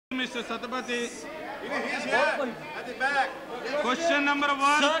Mr. Satapathy. He's here at the back. Question number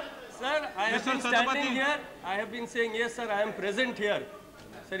 1. Sir, I have been standing here. I have been saying, yes, sir, I am present here.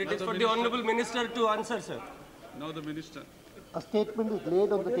 Sir, it is for the Honorable Minister to answer, sir. Now the Minister. A statement is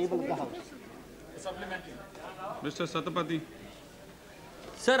laid on the table of the House. Supplementary. Mr. Satapathy.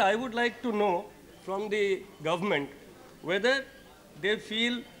 Sir, I would like to know from the government whether they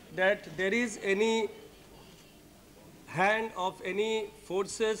feel that there is any hand of any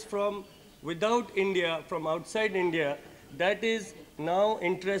forces from without India, from outside India, that is now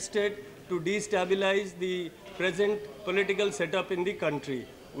interested to destabilize the present political setup in the country.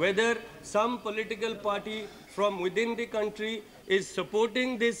 Whether some political party from within the country is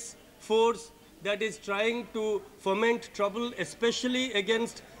supporting this force that is trying to foment trouble, especially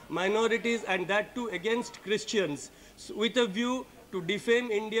against minorities and that too against Christians, with a view to defame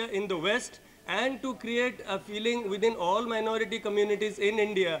India in the West and to create a feeling within all minority communities in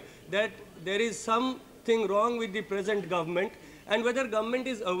India that there is something wrong with the present government, and whether government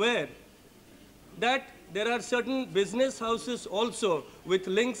is aware that there are certain business houses also with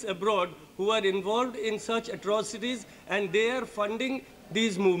links abroad who are involved in such atrocities and they are funding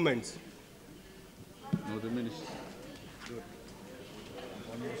these movements. Now the Minister.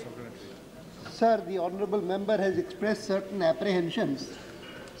 Sir, the honourable member has expressed certain apprehensions,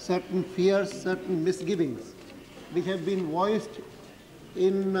 certain fears, certain misgivings, which have been voiced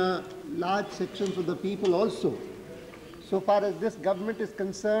in large sections of the people also. So far as this government is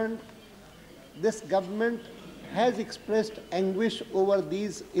concerned, this government has expressed anguish over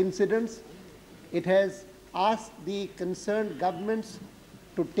these incidents. It has asked the concerned governments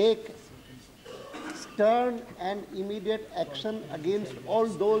to take stern and immediate action against all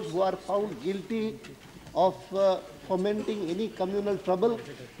those who are found guilty of fomenting any communal trouble.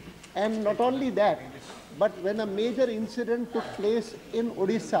 And not only that, but when a major incident took place in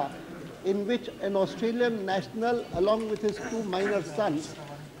Odisha, in which an Australian national along with his 2 minor sons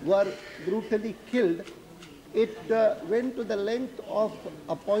were brutally killed, it went to the length of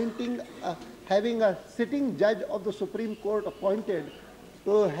appointing, having a sitting judge of the Supreme Court appointed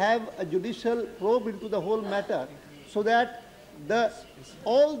to have a judicial probe into the whole matter, so that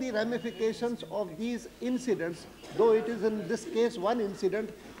all the ramifications of these incidents, though it is in this case one incident,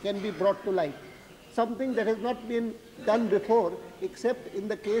 can be brought to light. Something that has not been done before, except in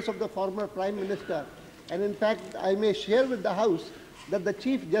the case of the former Prime Minister. And in fact, I may share with the House that the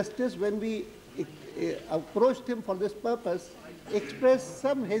Chief Justice, when we approached him for this purpose, expressed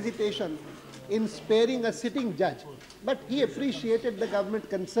some hesitation in sparing a sitting judge. But he appreciated the government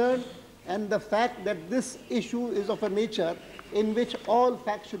concern and the fact that this issue is of a nature in which all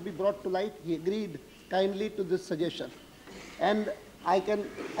facts should be brought to light. He agreed kindly to this suggestion. And I can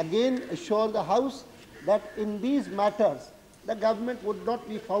again assure the House that in these matters, the government would not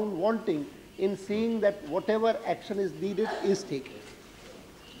be found wanting in seeing that whatever action is needed is taken.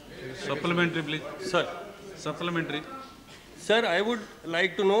 Supplementary, please. Sir. Supplementary. Sir, I would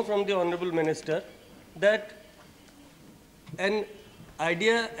like to know from the Honorable Minister that an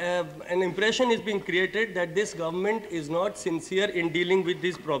impression is being created that this government is not sincere in dealing with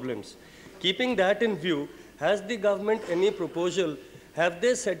these problems. Keeping that in view, has the government any proposal? Have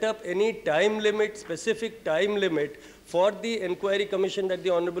they set up any time limit, specific time limit for the inquiry commission that the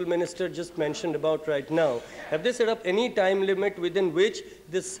Honorable Minister just mentioned about right now? Have they set up any time limit within which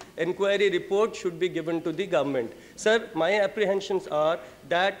this inquiry report should be given to the government? Sir, my apprehensions are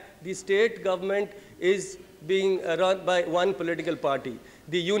that the state government is being run by one political party.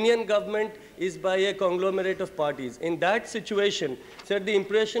 The union government is by a conglomerate of parties. In that situation, sir, the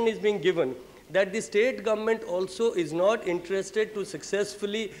impression is being given that the state government also is not interested to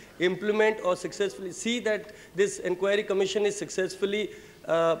successfully implement or successfully see that this inquiry commission is successfully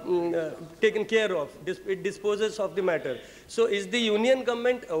taken care of. It disposes of the matter. So is the union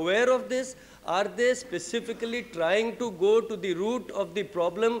government aware of this? Are they specifically trying to go to the root of the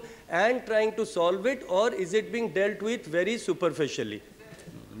problem and trying to solve it, or is it being dealt with very superficially?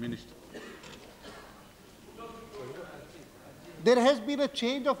 Minister. There has been a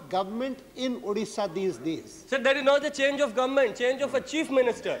change of government in Odisha these days. Sir, there is not a change of government, change of a chief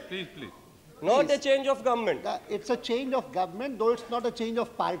minister. Please, please. Not a change of government. It's a change of government, though it's not a change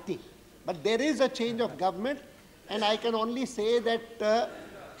of party. But there is a change of government, and I can only say that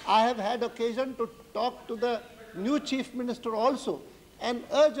I have had occasion to talk to the new chief minister also and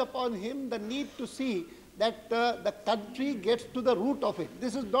urge upon him the need to see that the country gets to the root of it.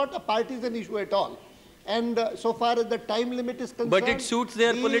 This is not a partisan issue at all. And so far as the time limit is concerned... But it suits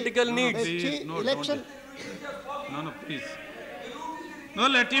their political needs. Election... No, please. No,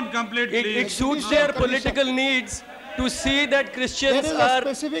 let him complete, please. It suits their political needs to see that Christians There is a are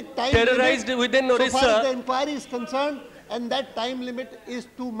specific time terrorized limit within so far as the Orissa. inquiry is concerned, and that time limit is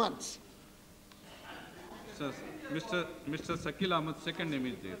 2 months. Sir, Mr. Sakil Ahmed, second name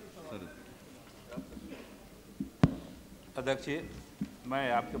is there. Sir. अध्यक्ष जी,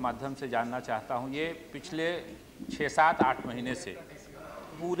 मैं आपके माध्यम से जानना चाहता हूं, ये पिछले 6, 7, 8 महीने से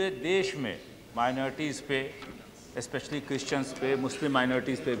पूरे देश में माइनॉरिटीज़ पे, स्पेशली क्रिश्चियंस पे, मुस्लिम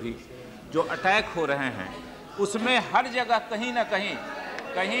माइनॉरिटीज़ पे भी जो अटैक हो रहे हैं, उसमें हर जगह कहीं ना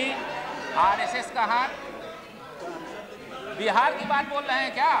कहीं आरएसएस का हाथ। बिहार की बात बोल रहे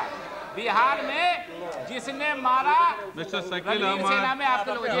हैं क्या? बिहार में जिसने मारा मिस्टर शकील रणवीर सेना में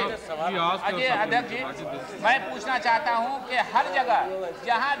आपके लोग अजय अध्यक्ष जी, मैं पूछना चाहता हूं कि हर जगह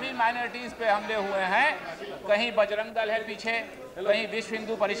जहां भी माइनॉरिटीज पे हमले हुए हैं, कहीं बजरंग दल है पीछे, कहीं विश्व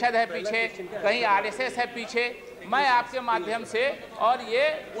हिंदू परिषद है पीछे, कहीं आरएसएस है पीछे। मैं आपके माध्यम से, और ये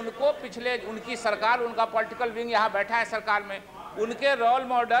उनको पिछले उनकी सरकार, उनका पॉलिटिकल विंग यहाँ बैठा है सरकार में, उनके रोल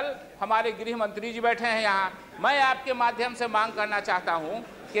मॉडल हमारे गृह मंत्री जी बैठे हैं यहाँ। मैं आपके माध्यम से मांग करना चाहता हूँ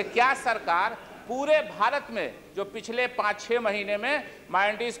कि क्या सरकार पूरे भारत में जो पिछले 5-6 महीने में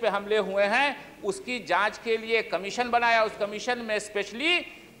माइनॉरिटीज पे हमले हुए हैं, उसकी जांच के लिए कमीशन बनाया, उस कमीशन में स्पेशली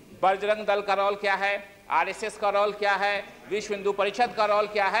बजरंग दल का रोल क्या है, आरएसएस का रोल क्या है, विश्व हिंदू परिषद का रोल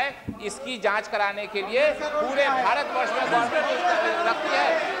क्या है, इसकी जांच कराने के लिए पूरे भारतवर्ष में गवर्नमेंट रखती है,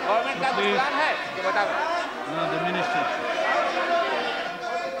 गवर्नमेंट का कुछ प्लान है, ये बताओ।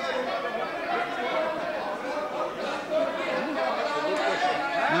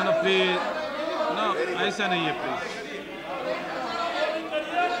 No, please. No, ऐसा नहीं है, please.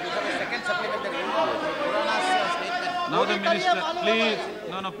 Now the minister, please.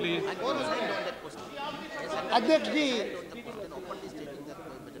 No, please. अध्यक्ष जी,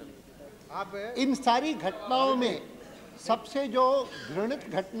 इन सारी घटनाओं में सबसे जो घृणित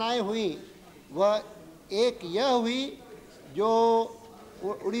घटनाएं हुई, वह एक यह हुई जो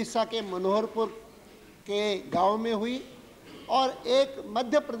उड़ीसा के मनोहरपुर के गांव में हुई, और एक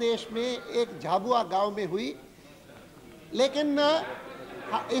मध्य प्रदेश में एक झाबुआ गांव में हुई। लेकिन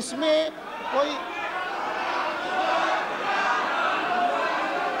इसमें कोई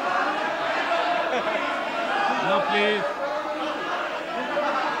No, please.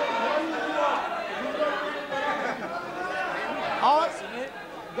 और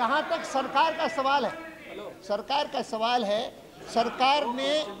जहां तक सरकार का सवाल है, सरकार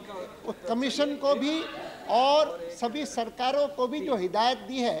ने उस कमीशन को भी और सभी सरकारों को भी जो हिदायत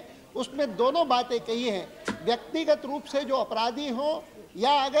दी है, उसमें दोनों बातें कही हैं। व्यक्तिगत रूप से जो अपराधी हो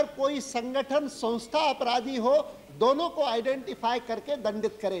या अगर कोई संगठन संस्था अपराधी हो, दोनों को आइडेंटिफाई करके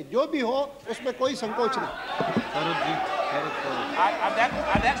दंडित करे, जो भी हो उसमें कोई संकोच नहीं।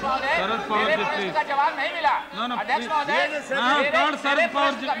 अध्यक्ष महोदय, मेरे प्रश्न का जवाब नहीं मिला। अध्यक्ष महोदय, मेरे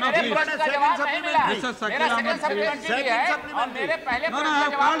प्रश्न का जवाब नहीं मिला। मेरा सेकंड सप्लीमेंट्री है और मेरे पहले प्रश्न का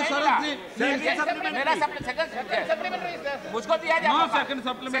जवाब नहीं मिला। मेरा सेकंड सप्लीमेंट्री मुझको दिया जाए। Second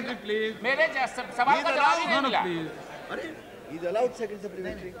supplementary please. मेरे सवाल का जवाब ही नहीं मिला।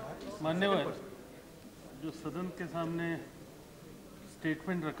 मान्यवर, जो सदन के सामने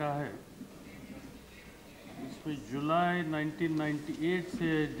स्टेटमेंट रखा है, इसमें जुलाई 1998 से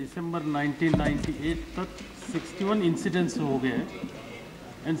दिसंबर 1998 तक 61 इंसिडेंट्स हो गए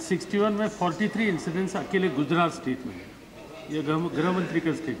एंड 61 में 43 इंसिडेंट्स अकेले गुजरात स्टेट में। ये गृह मंत्री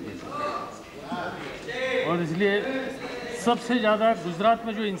का स्टेटमेंट है, और इसलिए सबसे ज़्यादा गुजरात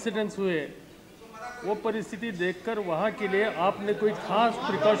में जो इंसिडेंट्स हुए, वो परिस्थिति देखकर वहाँ के लिए आपने कोई खास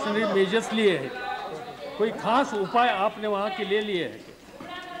प्रिकॉशनरी मेजर्स लिए हैं, कोई खास उपाय आपने वहाँ के लिए लिए हैं?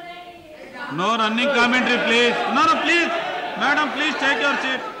 No running commentary, please. No, please. Madam, please take your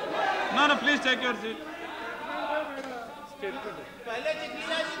seat. No, please take your seat. पहले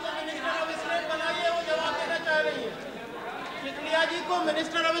चिकलिया जी को मिनिस्टर ऑफ स्टेट बनाइए, वो जवाब देना चाह रही है। चिकलिया जी को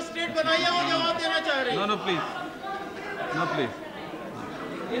मिनिस्टर ऑफ स्टेट बनाइए, वो जवाब देना चाह रही है। No, please. No, please.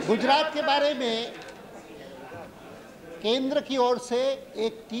 Gujarat के बारे में केंद्र की ओर से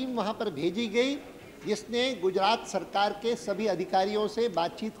एक टीम वहां पर भेजी गई, जिसने गुजरात सरकार के सभी अधिकारियों से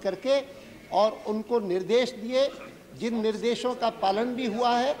बातचीत करके और उनको निर्देश दिए, जिन निर्देशों का पालन भी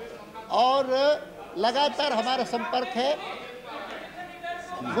हुआ है और लगातार हमारा संपर्क है।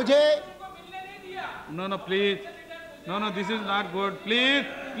 मुझे No, please. No, this is not good. Please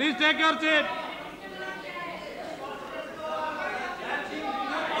take your seat.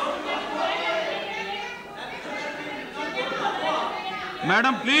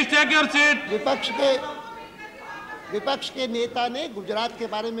 Madam, please take your seat. विपक्ष के नेता ने गुजरात के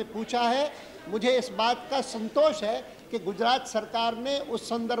बारे में पूछा है। मुझे इस बात का संतोष है कि गुजरात सरकार ने उस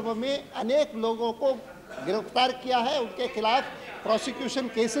संदर्भ में अनेक लोगों को गिरफ्तार किया है, उनके खिलाफ प्रोसिक्यूशन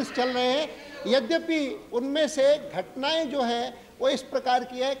केसेस चल रहे हैं। यद्यपि उनमें से घटनाएं जो है वो इस प्रकार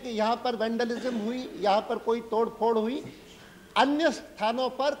की है कि यहाँ पर वैंडलिज्म हुई, यहाँ पर कोई तोड़फोड़ हुई, अन्य स्थानों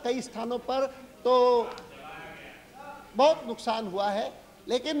पर, कई स्थानों पर तो बहुत नुकसान हुआ है।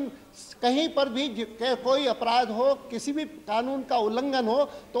 लेकिन कहीं पर भी कोई अपराध हो, किसी भी कानून का उल्लंघन हो,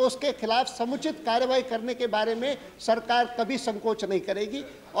 तो उसके खिलाफ समुचित कार्रवाई करने के बारे में सरकार कभी संकोच नहीं करेगी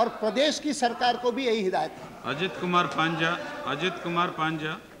और प्रदेश की सरकार को भी यही हिदायत है। Ajit Kumar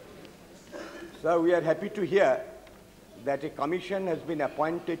Panja. Sir, we are happy to hear that a commission has been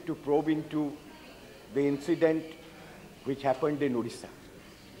appointed to probe into the incident which happened in Odisha.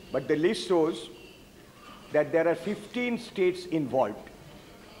 But the list shows that there are 15 states involved,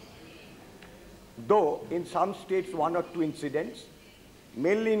 though in some states 1 or 2 incidents,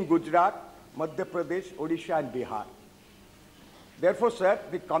 mainly in Gujarat, Madhya Pradesh, Odisha and Bihar. Therefore, sir,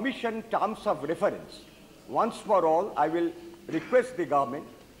 the commission terms of reference, once for all, I will request the government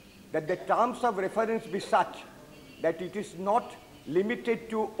that the terms of reference be such that it is not limited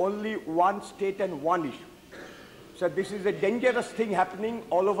to only one state and one issue. So this is a dangerous thing happening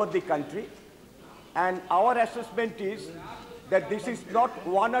all over the country, and our assessment is that this is not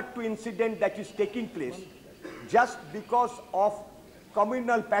 1 or 2 incidents that is taking place just because of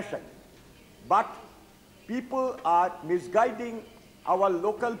communal passion, but people are misguiding our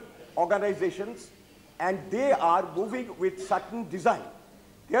local organizations and they are moving with certain design.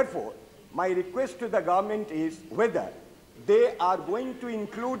 Therefore, my request to the government is whether they are going to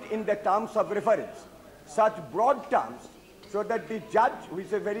include in the terms of reference such broad terms so that the judge, who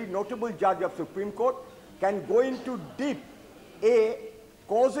is a very notable judge of Supreme Court, can go into deep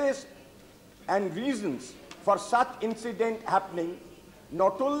causes and reasons for such incident happening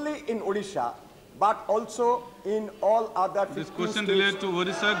not only in Odisha but also in all other 15 This question states. relates to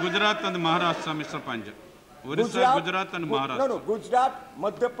Orissa, Gujarat and Maharashtra, Mr. Panja. Orissa, Gujarat and Maharashtra. No, Gujarat,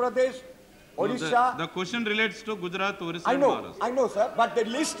 Madhya Pradesh, Odisha. The question relates to Gujarat, Orissa and Maharashtra. I know, sir, but the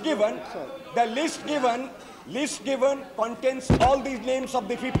list given contains all these names of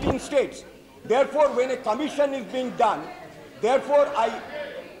the 15 states. Therefore, when a commission is being done, therefore, I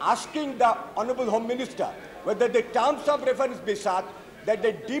asking the Honorable Home Minister whether the terms of reference be such that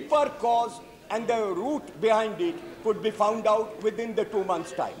the deeper cause and the root behind it could be found out within the 2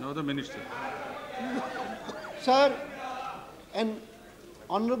 months' time. Now the Minister. Sir, an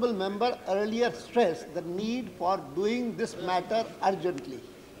honorable member earlier stressed the need for doing this matter urgently,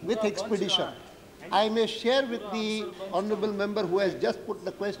 with expedition. I may share with the honorable member who has just put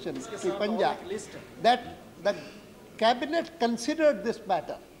the question, Shri Panja, that the cabinet considered this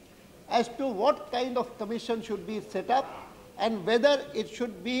matter as to what kind of commission should be set up and whether it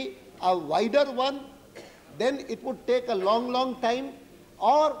should be a wider one, then it would take a long time,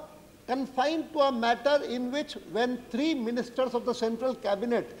 or confined to a matter in which when 3 ministers of the central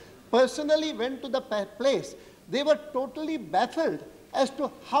cabinet personally went to the place, they were totally baffled as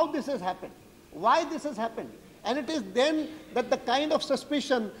to how this has happened, why this has happened. And it is then that the kind of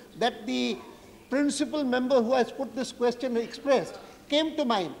suspicion that the principal member who has put this question expressed came to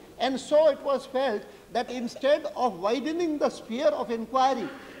mind. And so it was felt that instead of widening the sphere of inquiry,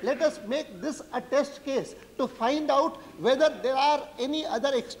 let us make this a test case to find out whether there are any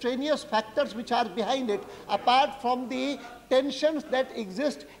other extraneous factors which are behind it, apart from the tensions that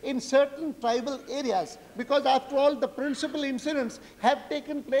exist in certain tribal areas. Because after all, the principal incidents have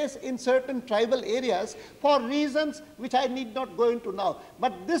taken place in certain tribal areas for reasons which I need not go into now.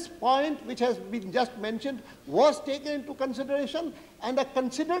 But this point which has been just mentioned was taken into consideration, and a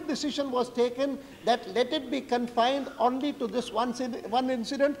considered decision was taken that let it be confined only to this one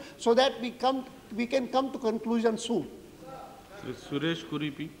incident so that we can come to conclusion soon. Suresh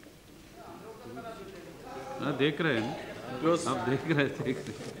कुरीपी, देख रहे हैं, आप देख रहे थे।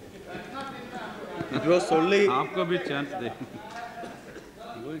 It was only. आपको भी chance they.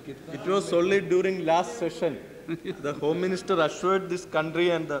 It was only during last session the Home Minister assured this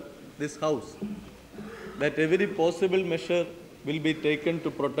country and this House that every possible measure will be taken to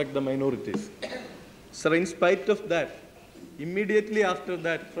protect the minorities. Sir, in spite of that, immediately after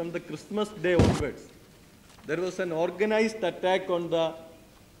that, from the Christmas Day onwards, there was an organized attack on the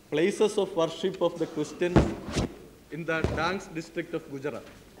places of worship of the Christians in the Dangs district of Gujarat.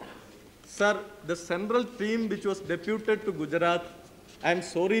 Sir, the central team which was deputed to Gujarat, I am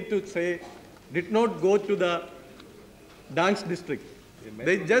sorry to say, did not go to the Dangs district.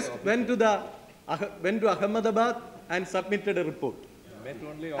 They just went to Ahmedabad and submitted a report.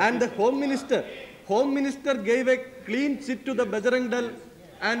 And the Home Minister gave a clean chit to the Bajrang Dal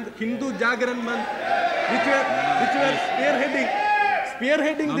and Hindu Jagaran Manch, which were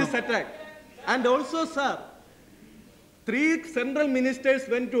spearheading this attack. And also, sir, 3 central ministers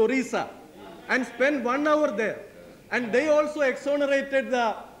went to Orissa and spent 1 hour there. And they also exonerated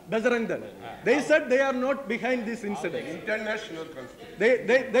the Bajrang Dal. They said they are not behind this incident. International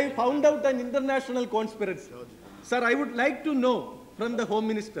conspiracy. They found out an international conspiracy. Sir, I would like to know from the Home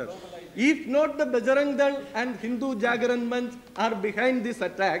Minister, if not the Bajrang Dal and Hindu Jagaran Manch are behind these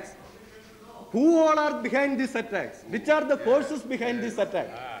attacks, who all are behind these attacks? Which are the forces behind this attack?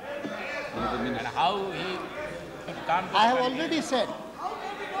 And how he can't... I have already said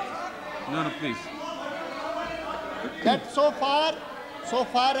No, please. that so far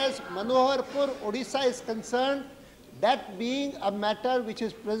as Manoharpur, Odisha is concerned, that being a matter which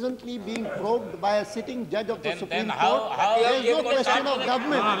is presently being probed by a sitting judge of the Supreme Court, there is no question of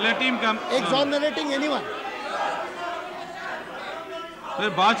government Let him come. exonerating anyone.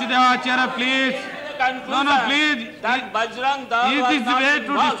 Bachideva, please. No, please. That Bajrang Dal Is was this not way to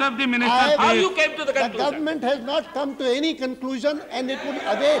involved. disturb the minister, How please? you came to the The conclusion? government has not come to any conclusion and it will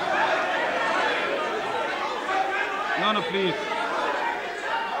await. No, please.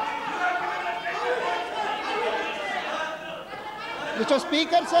 Mr.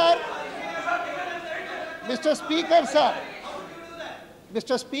 Speaker, sir. Mr. Speaker, sir.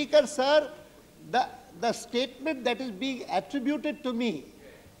 Mr. Speaker, sir, the statement that is being attributed to me,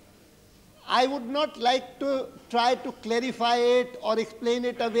 I would not like to try to clarify it or explain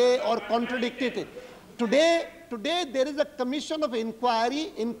it away or contradict it. Today there is a commission of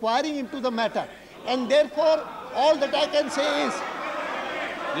inquiry inquiring into the matter, and therefore all that I can say is,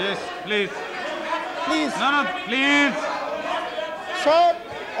 Yes, please. please, No, please. sir,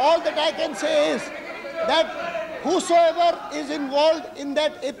 all that I can say is that whosoever is involved in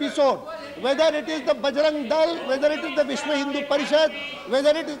that episode, whether it is the Bajrang Dal, whether it is the Vishwa Hindu Parishad,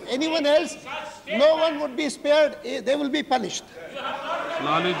 whether it is anyone else, no one would be spared. They will be punished.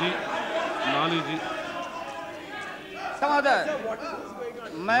 Lalu ji. महोदय,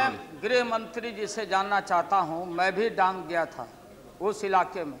 मैं गृह मंत्री जी से जानना चाहता हूं, मैं भी डांग गया था उस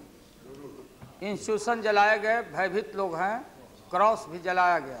इलाके में, इंस्टीट्यूशन जलाए गए, भयभीत लोग हैं, क्रॉस भी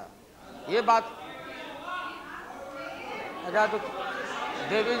जलाया गया। ये बात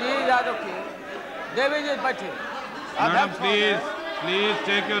देवी जी बैठे। Madam, please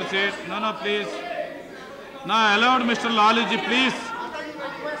take your seat. No, please. Now allowed Mr. Lalu ji, please.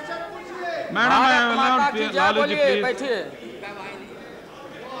 Madam, I have allowed Lalu ji, please. बैठिए।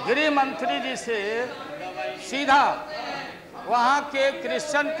 गृह मंत्री जी से सीधा वहाँ के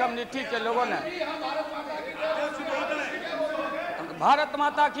क्रिश्चियन कम्युनिटी के लोगों ने भारत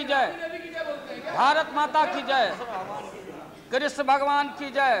माता की जय, भारत माता की जय, कृष्ण भगवान की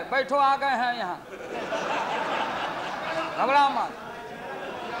जय, बैठो, आ गए हैं यहाँ, घबरा मत।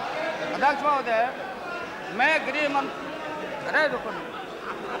 अध्यक्ष महोदय, मैं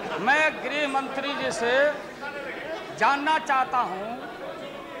गृह मंत्री जी से जानना चाहता हूँ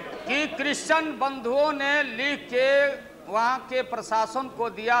कि क्रिश्चियन बंधुओं ने लिख के वहाँ के प्रशासन को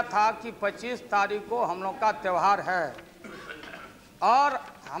दिया था कि 25 तारीख को हम लोग का त्यौहार है और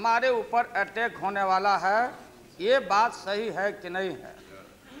हमारे ऊपर अटैक होने वाला है, ये बात सही है कि नहीं है?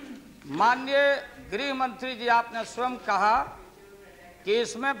 माननीय गृह मंत्री जी, आपने स्वयं कहा कि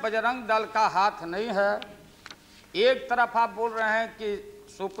इसमें बजरंग दल का हाथ नहीं है। एक तरफ आप बोल रहे हैं कि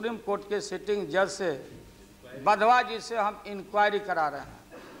सुप्रीम कोर्ट के सिटिंग जज से, बधवा जी से हम इंक्वायरी करा रहे हैं।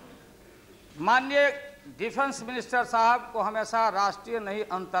 माननीय डिफेंस मिनिस्टर साहब को हमेशा राष्ट्रीय नहीं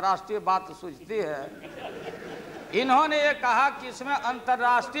अंतर्राष्ट्रीय बात सूझती है। इन्होंने ये कहा कि इसमें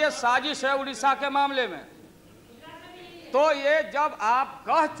अंतर्राष्ट्रीय साजिश है उड़ीसा के मामले में। तो ये जब आप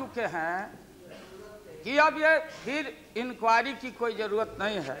कह चुके हैं कि अब ये फिर इंक्वायरी की कोई ज़रूरत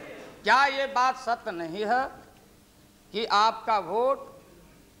नहीं है, क्या ये बात सत्य नहीं है कि आपका वोट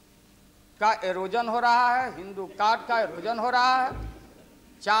का एरोजन हो रहा है, हिंदू कार्ड का एरोजन हो रहा है,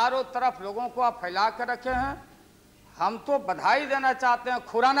 चारों तरफ लोगों को आप फैला कर रखे हैं? हम तो बधाई देना चाहते हैं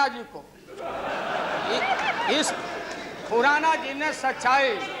खुराना जी को। इस खुराना जी ने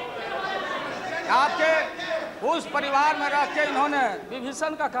सच्चाई, आपके उस परिवार में रह के इन्होंने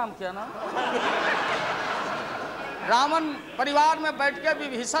विभीषण का काम किया ना, रावण परिवार में बैठ के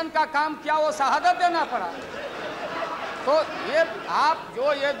विभीषण का काम किया, वो शहादत देना पड़ा। तो ये आप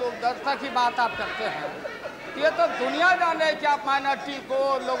जो ये दुर्दशा की बात आप करते हैं, ये तो दुनिया जाने कि आप माइनॉरिटी को,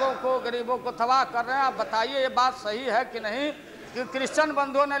 लोगों को, गरीबों को तबाह कर रहे हैं। आप बताइए ये बात सही है कि नहीं कि क्रिश्चियन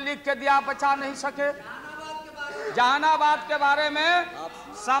बंधुओं ने लिख के दिया, बचा नहीं सके? जहानाबाद के बारे में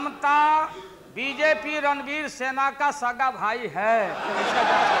समता बीजेपी रणवीर सेना का सगा भाई है।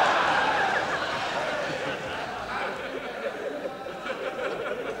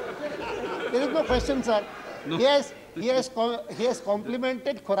 There is no question, sir. No. Yes, he has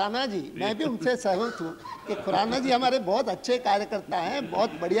complimented Khurana जी. मैं भी उनसे सहमत हूँ कि खुराना जी हमारे बहुत अच्छे कार्यकर्ता हैं,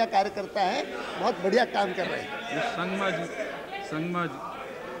 बहुत बढ़िया कार्यकर्ता हैं, बहुत बढ़िया काम कर रहे हैं. संगमा जी, संगमा जी.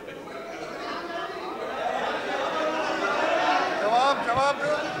 जवाब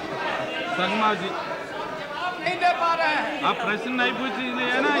दो. संगमा जी, नहीं दे पा रहे हैं. आप प्रश्न नहीं पूछ रहे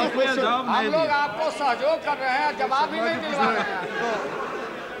हैं ना, इसलिए जवाब हम नहीं लोग दिया. आपको सहयोग कर रहे हैं, जवाब ही नहीं दिलवा रहे हैं.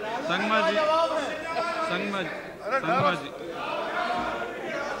 संगमा जी, संगमा जी, संगमा जी.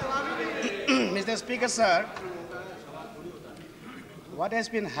 Mr. Speaker, sir, what has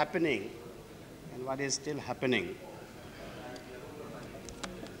been happening and what is still happening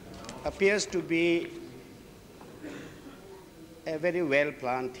appears to be a very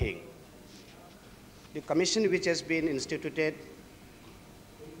well-planned thing. The commission which has been instituted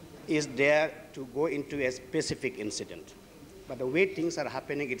is there to go into a specific incident. But the way things are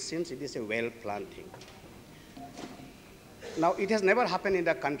happening, it seems it is a well-planned thing. Now, it has never happened in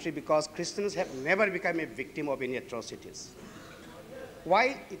the country because Christians have never become a victim of any atrocities.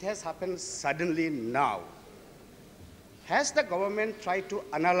 Why it has happened suddenly now? Has the government tried to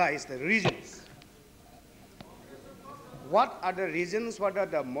analyze the reasons? What are the reasons? What are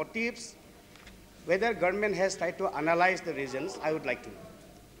the motives? Whether government has tried to analyze the reasons, I would like to know.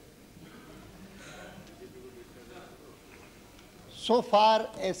 So far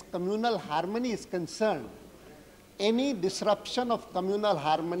as communal harmony is concerned, any disruption of communal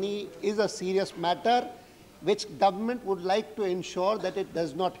harmony is a serious matter which government would like to ensure that it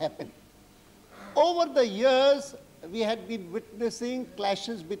does not happen. Over the years, we had been witnessing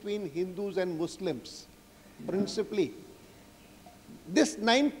clashes between Hindus and Muslims, principally. This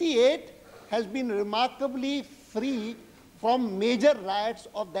 98 has been remarkably free from major riots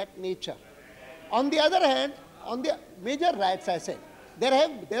of that nature. On the other hand, on the major riots, I said,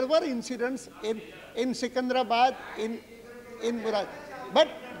 there were incidents in Sikandrabad, in Murad. But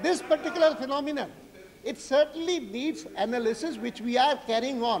this particular phenomenon, it certainly needs analysis, which we are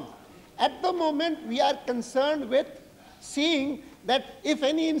carrying on. At the moment, we are concerned with seeing that if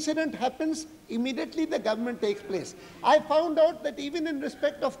any incident happens, immediately the government takes place. I found out that even in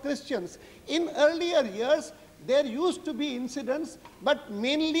respect of Christians, in earlier years, there used to be incidents, but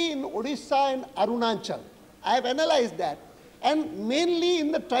mainly in Odisha and Arunachal. I have analyzed that, and mainly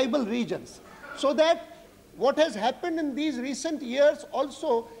in the tribal regions. So that what has happened in these recent years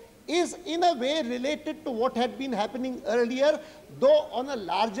also is in a way related to what had been happening earlier, though on a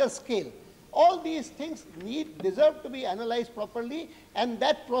larger scale. All these things deserve to be analyzed properly, and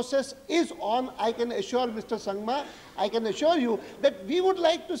that process is on. I can assure Mr. Sangma, I can assure you that we would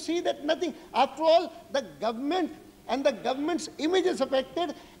like to see that nothing, after all, the government and the government's image is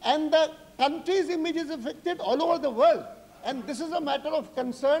affected, and the country's image is affected all over the world. And this is a matter of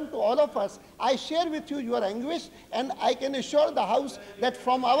concern to all of us. I share with you your anguish, and I can assure the House that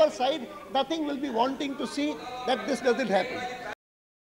from our side, nothing will be wanting to see that this doesn't happen.